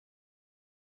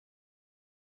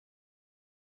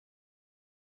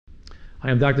Hi,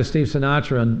 I'm Dr. Steve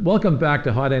Sinatra, and welcome back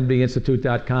to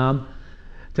HeartNBInstitute.com.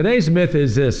 Today's myth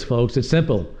is this, folks. It's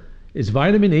simple. Is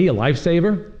vitamin E a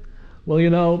lifesaver? Well,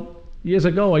 you know, years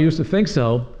ago I used to think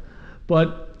so,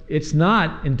 but it's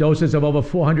not in doses of over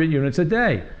 400 units a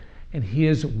day. And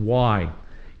here's why.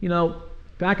 You know,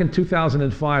 back in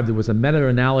 2005, there was a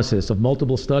meta-analysis of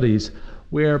multiple studies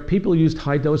where people used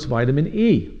high-dose vitamin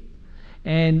E.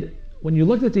 And when you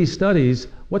looked at these studies,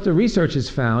 what the researchers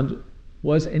found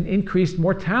was an increased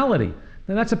mortality.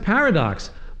 Now that's a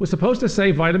paradox. We're supposed to say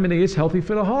vitamin E is healthy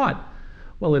for the heart.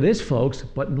 Well, it is, folks,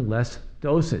 but in less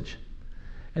dosage.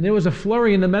 And there was a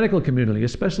flurry in the medical community,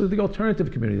 especially the alternative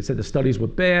community, that said the studies were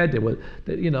bad, it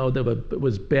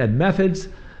was bad methods,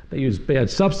 they used bad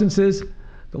substances.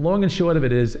 The long and short of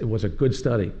it is, it was a good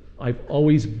study. I've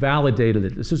always validated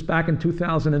it. This was back in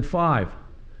 2005.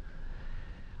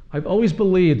 I've always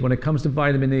believed when it comes to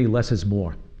vitamin E, less is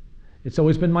more. It's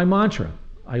always been my mantra.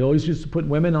 I always used to put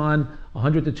women on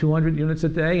 100 to 200 units a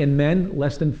day and men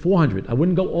less than 400. I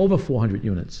wouldn't go over 400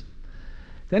 units.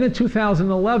 Then in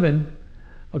 2011,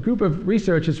 a group of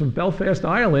researchers from Belfast,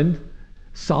 Ireland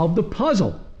solved the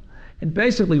puzzle. And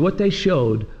basically what they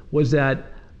showed was that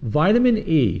vitamin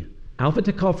E,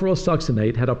 alpha-tocopherol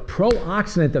succinate, had a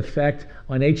pro-oxidant effect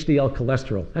on HDL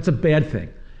cholesterol. That's a bad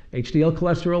thing. HDL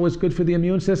cholesterol is good for the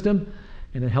immune system,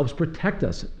 and it helps protect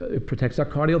us. It protects our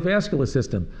cardiovascular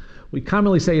system. We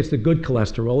commonly say it's the good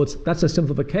cholesterol. That's a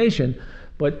simplification,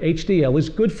 but HDL is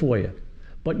good for you.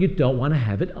 But you don't want to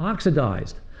have it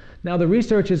oxidized. Now, the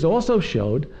researchers also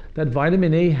showed that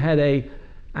vitamin E had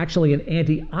actually an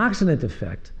antioxidant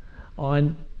effect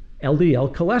on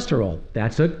LDL cholesterol.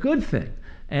 That's a good thing.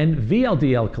 And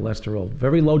VLDL cholesterol,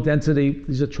 very low density,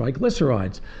 these are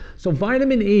triglycerides. So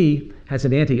vitamin E has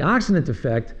an antioxidant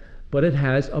effect, but it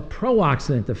has a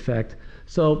pro-oxidant effect.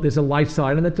 So there's a light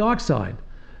side and a dark side.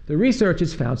 The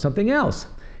researchers found something else.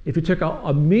 If you took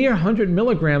a mere 100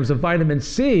 milligrams of vitamin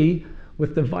C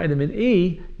with the vitamin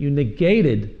E, you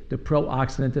negated the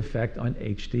pro-oxidant effect on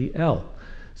HDL.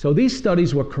 So these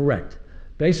studies were correct.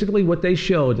 Basically what they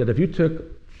showed that if you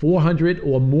took 400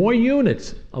 or more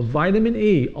units of vitamin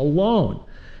E alone,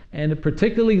 and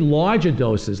particularly larger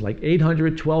doses like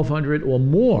 800, 1200 or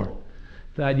more,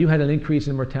 that you had an increase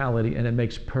in mortality, and it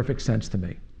makes perfect sense to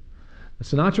me. The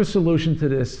Sinatra solution to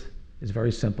this is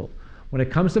very simple. When it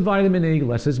comes to vitamin E,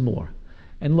 less is more.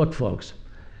 And look, folks,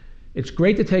 it's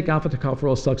great to take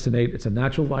alpha-tocopherol succinate. It's a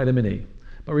natural vitamin E.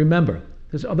 But remember,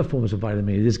 there's other forms of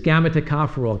vitamin E. There's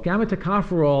gamma-tocopherol.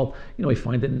 Gamma-tocopherol, we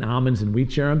find it in almonds and wheat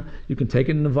germ. You can take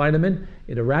it in the vitamin.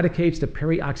 It eradicates the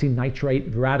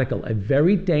peroxynitrite radical, a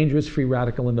very dangerous free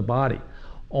radical in the body.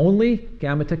 Only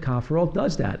gamma-tocopherol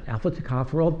does that.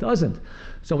 Alpha-tocopherol doesn't.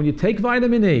 So when you take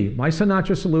vitamin E, my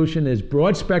Sinatra solution is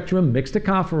broad-spectrum mixed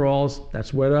tocopherols.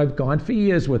 That's where I've gone for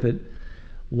years with it.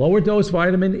 Lower dose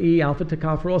vitamin E,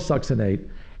 alpha-tocopherol succinate.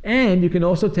 And you can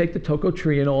also take the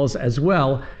tocotrienols as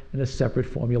well in a separate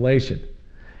formulation.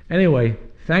 Anyway,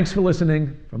 thanks for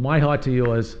listening. From my heart to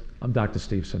yours, I'm Dr.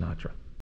 Steve Sinatra.